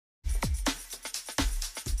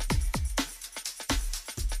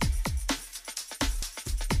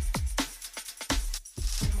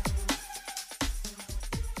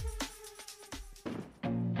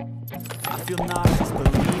feel nauseous,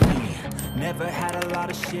 believe me. Never had a lot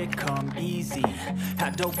of shit come easy.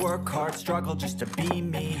 Had to work hard, struggle just to be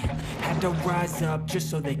me. Had to rise up just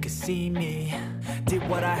so they could see me. Did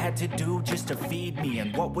what I had to do just to feed me.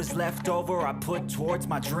 And what was left over I put towards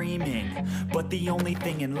my dreaming. But the only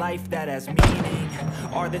thing in life that has meaning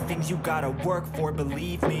are the things you gotta work for,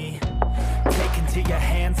 believe me. Take into your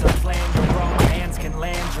hands a plan, your own hands can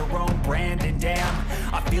land your own brand. And damn,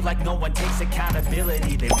 I feel like no one takes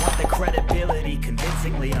accountability. They want the credibility,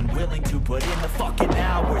 convincingly unwilling to put in the fucking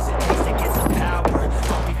hours it takes to get some power.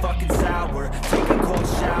 Don't be fucking sour, take a cold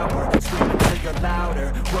shower. Scream until you're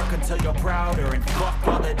louder, work until you're prouder. And fuck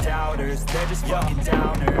all the doubters, they're just fucking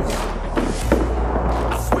downers.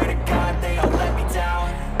 I swear to God they all let me down.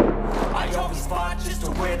 I always fought just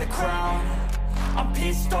to wear the crown. I'm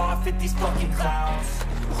pissed off at these fucking clowns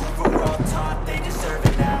who were all taught they deserve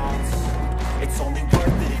an ounce. It's only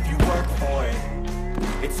worth it if you work for it.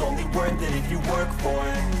 It's only worth it if you work for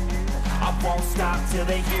it. I won't stop till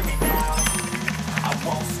they hear me now. I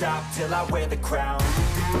won't stop till I wear the crown.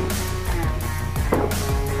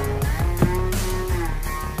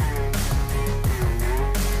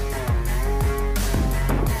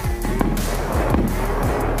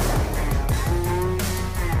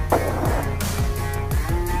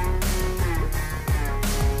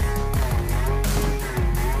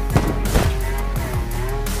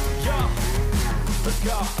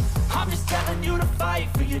 I'm just telling you to fight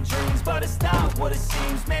for your dreams, but it's not what it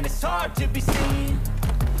seems. Man, it's hard to be seen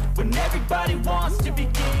when everybody wants to be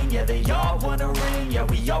king. Yeah, they all wanna ring, yeah,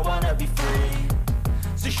 we all wanna be free.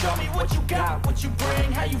 So show me what you got, what you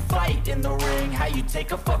bring, how you fight in the ring, how you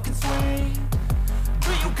take a fucking swing.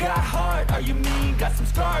 Do you got heart, are you mean? Got some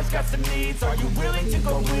scars, got some needs, are you willing to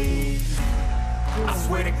go lead? I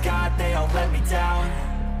swear to God they all let me down.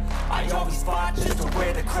 I always fought just to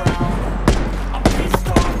wear the crown. I'm pissed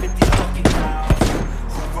off at these fucking clowns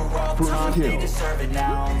who were all taught they deserve an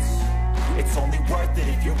ounce. It's only worth it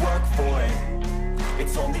if you work for it.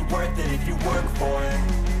 It's only worth it if you work for it.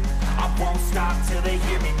 I won't stop till they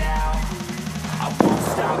hear me now. I won't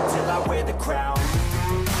stop till I wear the crown. I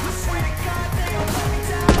swear to God they all let me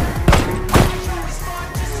down. I always fought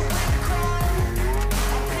just to wear the crown.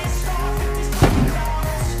 I'm pissed off at these fucking clowns who were all taught they deserve an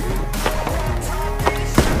ounce. It's only worth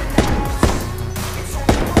it if you work for it.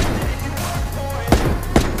 It's only worth it if you work for it.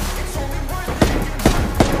 I won't stop till they hear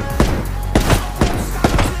me now.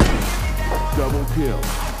 Double kill. I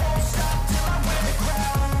won't stop till I wear the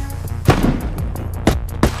crown.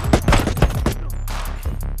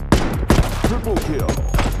 Triple kill.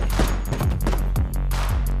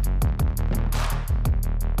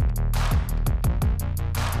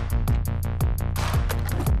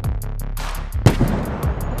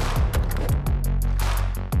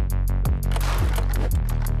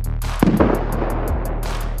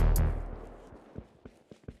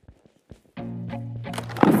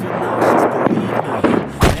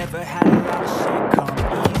 Never had a lot of shit come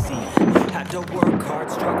easy. Had to work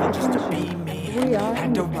hard, struggle just to be me.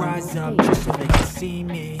 Had to rise up just so they could see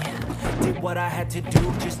me. Did what I had to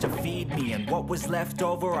do just to feed me. And what was left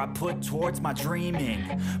over I put towards my dreaming.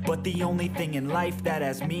 But the only thing in life that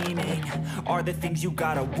has meaning are the things you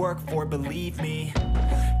gotta work for, believe me.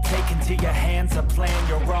 Take into your hands a plan,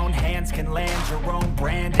 your own hands can land your own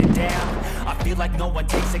brand. And damn, I feel like no one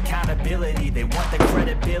takes accountability. They want the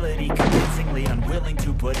credibility, convincingly unwilling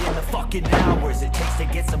to put in the fucking hours it takes to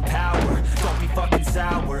get some power. Don't be fucking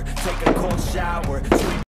sour, take a cold shower, scream